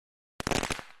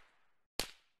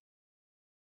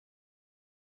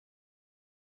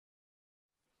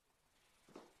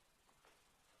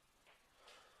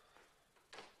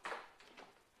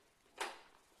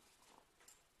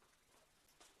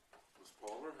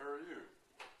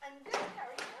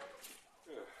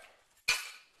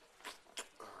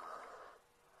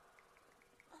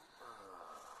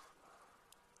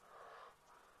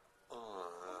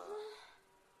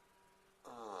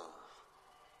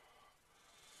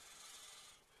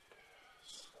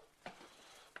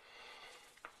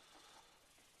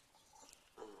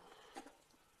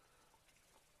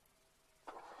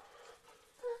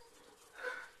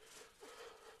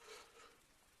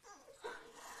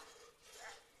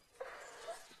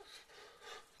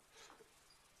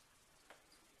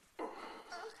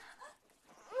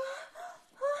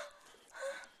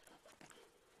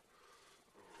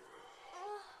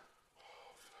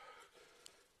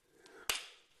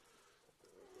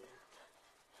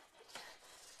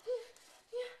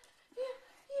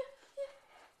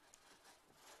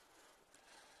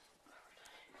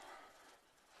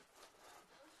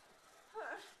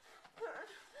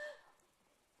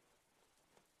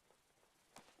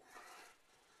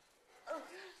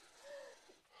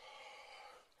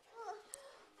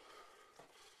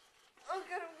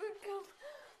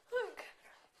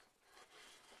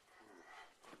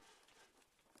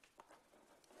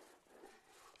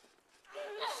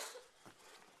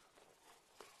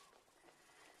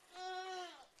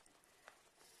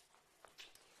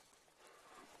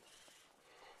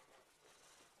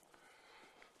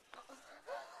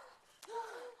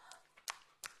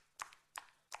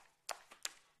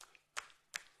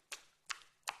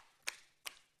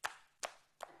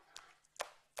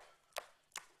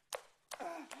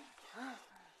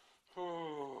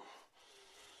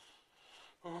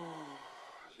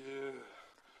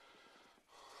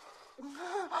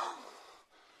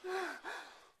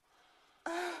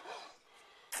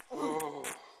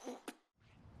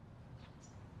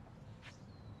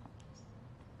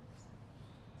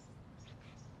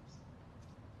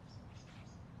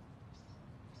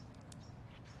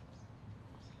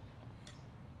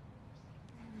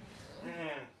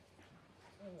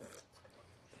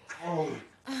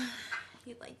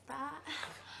You like that?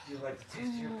 You like the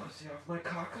taste of your pussy off my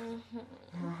cock?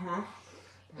 Uh-huh.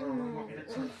 Want me to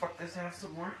fuck this ass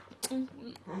some more?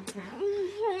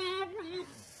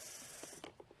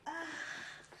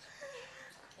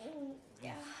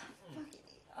 Yeah.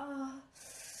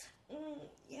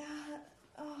 Yeah.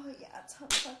 Oh, yeah.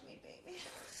 Fuck me, baby.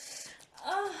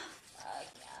 Oh, fuck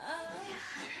yeah.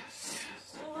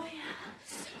 Oh, yeah.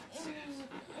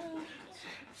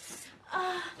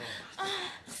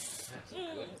 That's a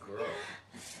good girl.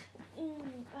 Oh,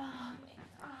 my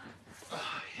God.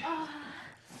 Oh, yeah.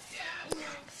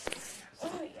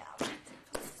 Oh, yeah. My dick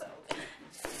feels so good.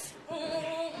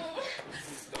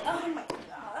 Oh, my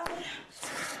God.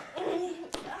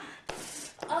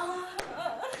 Oh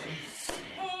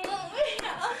my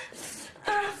God,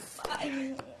 that's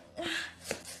fucking good.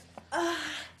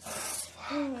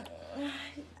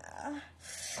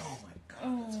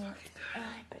 I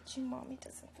bet you mommy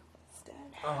doesn't feel as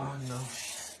good. Oh no.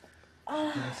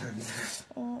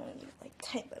 You like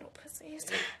tight little pussies.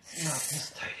 Not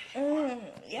this tight.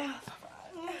 Yeah.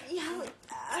 Yeah, like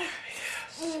that.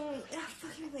 Yeah,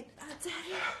 fuck me like that,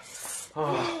 daddy.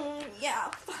 Yeah,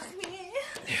 fuck me.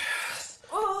 Yes.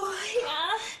 Oh,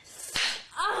 yeah.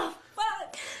 Oh,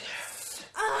 fuck.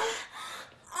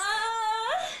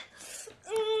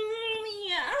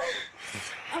 Yeah.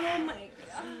 Oh, my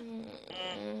God.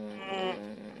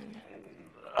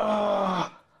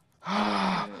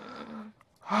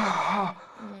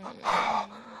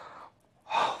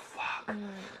 Oh, fuck.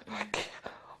 I can't.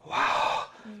 Wow.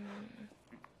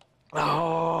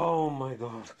 Oh, my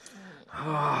God.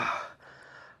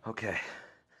 Okay.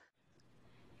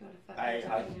 You wanna fuck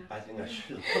I think I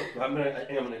should. I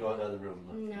think I'm gonna go in the other room.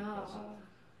 No.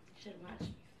 You should watch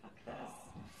me fuck this.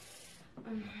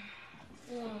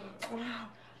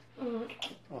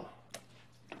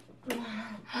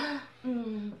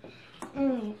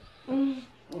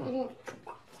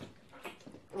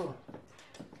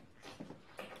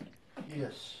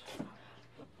 Yes.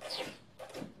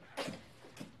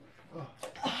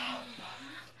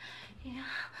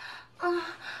 Yeah. Oh,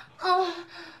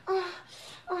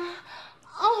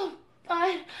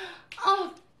 God.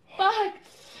 Oh, fuck.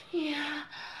 Yeah.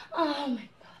 Oh, my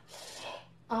God.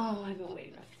 Oh, I've been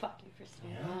waiting to fuck you for so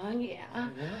long. Yeah.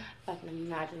 I can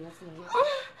imagine this movie.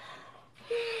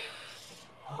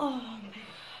 Oh, my God.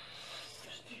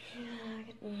 Yeah,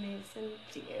 get nice and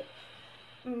deep.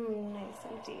 Nice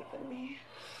and deep in me.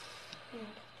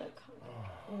 Yeah,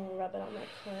 rub it on my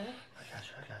clit. I got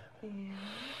it. Yeah.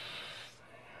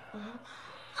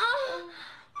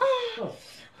 Oh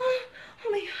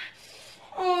my God.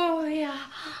 Oh yeah.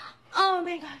 Oh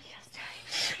my God. Yes, Daddy.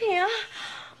 Yeah.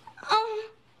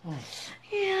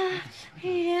 Yeah.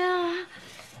 Yeah.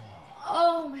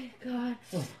 Oh my God.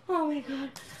 Oh my God.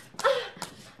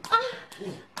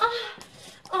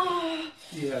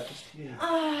 Yeah, just yeah.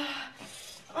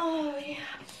 Oh yeah.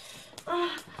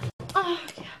 Yeah.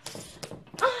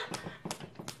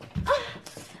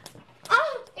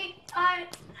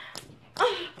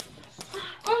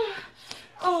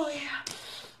 Oh yeah.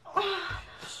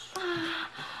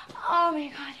 Oh my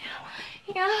God,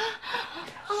 yeah. Yeah.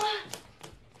 Fuck.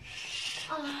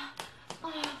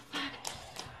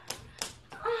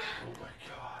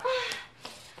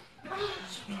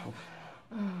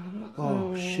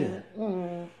 Oh shit.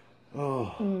 Oh.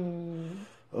 Oh.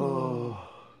 Oh.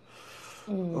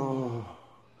 Oh.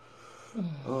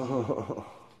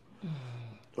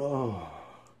 Oh.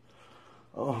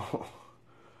 Oh.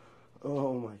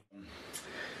 Oh my.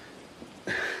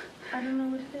 I don't know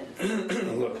what it is.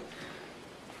 Look,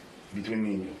 between me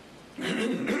and you,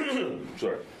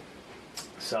 sorry,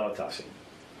 Salatasi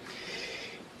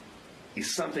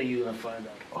is something you're gonna find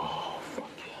out. Oh, fuck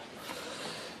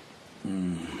yeah.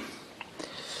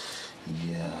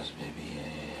 Yes, baby,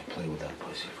 yeah. Play with that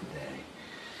pussy for daddy.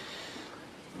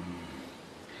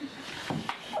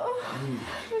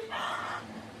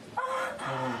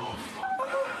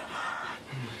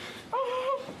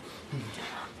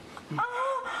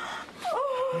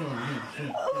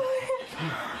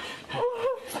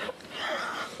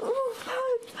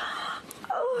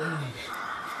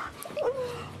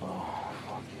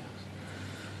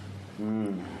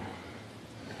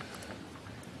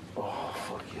 Oh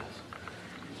fuck yes.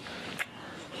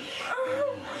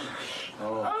 Oh,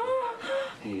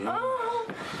 yeah. Oh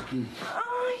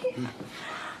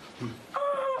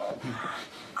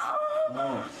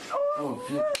Oh,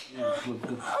 good. Yeah, look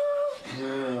good.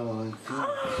 Yeah, like that.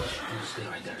 Stay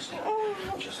right there, stay right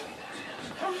there. Just like that, yes.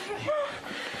 Yeah.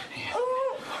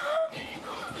 There you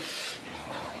go. Yeah.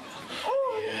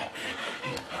 Oh, yeah.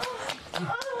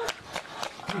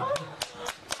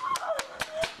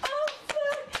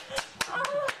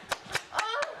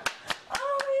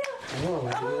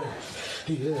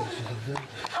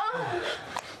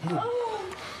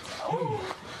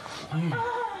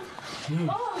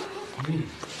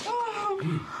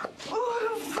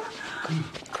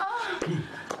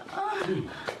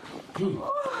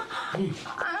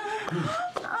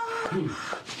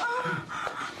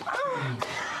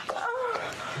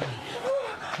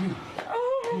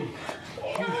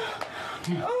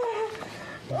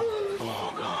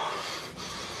 Oh, God. Oh,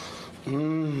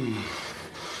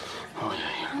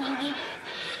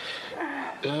 yeah.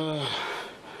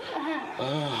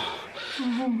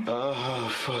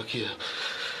 Fuck yeah.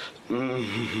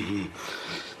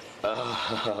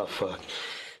 Fuck.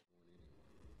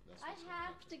 I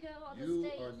have to go on this You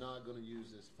date. are not going to use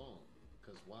this phone.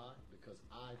 Because why? Because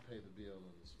I pay the bill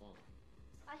on this phone.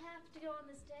 I have to go on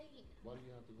this date. Why do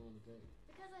you have to go on the date?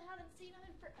 Because I haven't seen him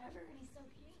in forever and he's so cute.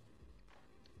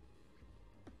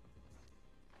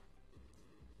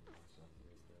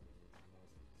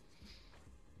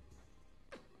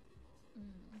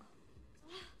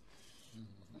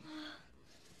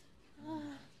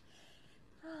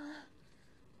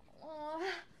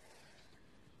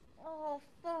 Oh,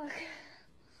 fuck.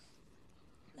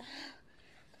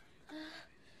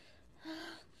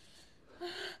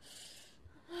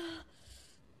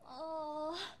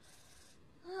 Oh.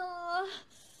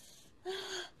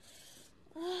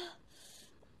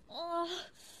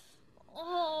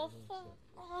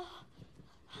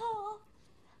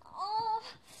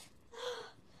 Oh,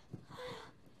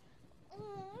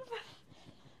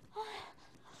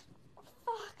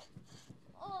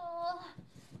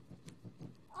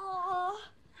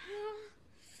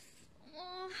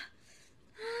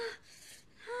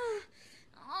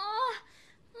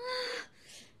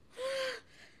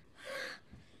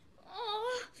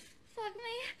 fuck.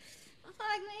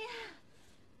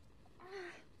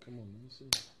 Come on, let me see.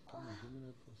 Come on, give me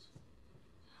that pussy.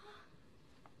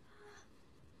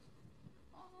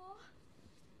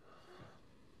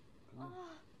 Come on.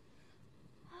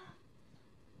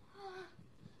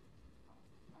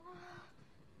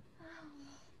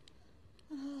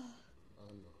 I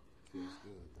know. Feels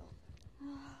good, though.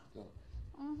 Look.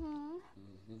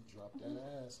 Drop that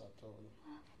ass, I told you.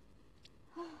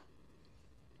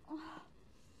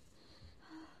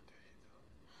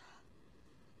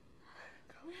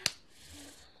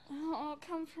 Oh,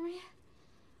 come for me.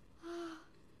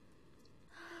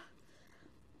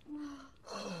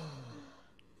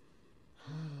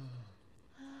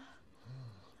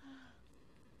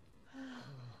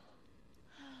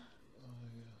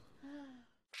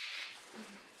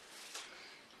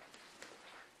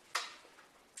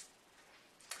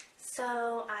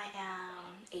 So I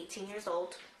am 18 years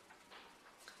old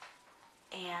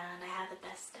and I have the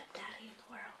best stepdaddy in the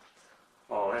world.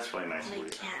 Oh, that's really nice of you.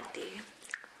 Like Candy.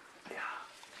 Yeah.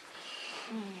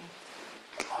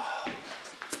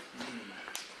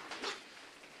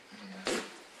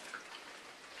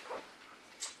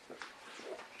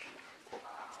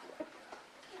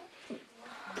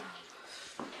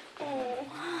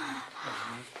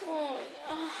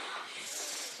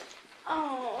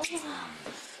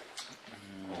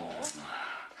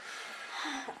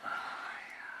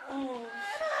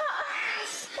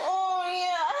 Oh,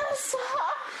 yes.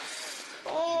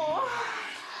 Oh.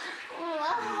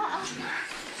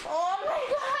 Oh, my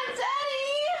God, Daddy.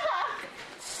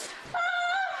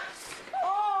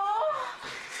 Oh.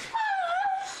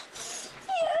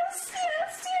 Yes,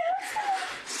 yes, yes.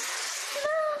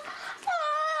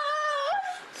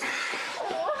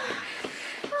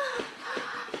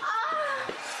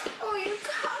 Oh, you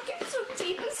cock it so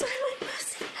deep inside my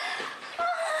pussy. Oh,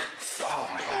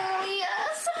 my God. Oh,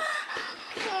 yes.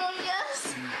 Oh,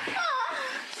 yes.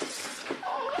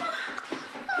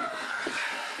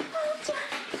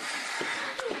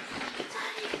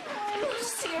 Daddy,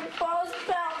 see your balls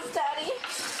bounce, Daddy.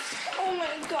 Oh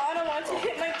my God, I want to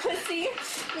hit my pussy.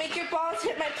 Make your balls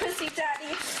hit my pussy,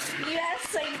 Daddy.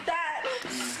 Yes, like that.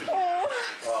 Oh.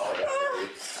 Oh.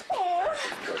 Oh.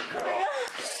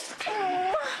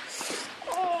 Oh.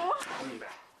 Oh.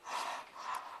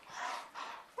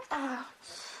 Oh.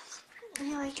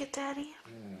 You like it, Daddy?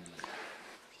 You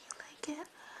like it?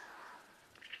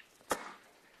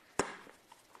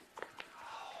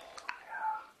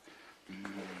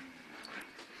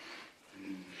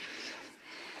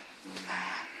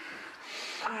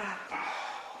 Ah.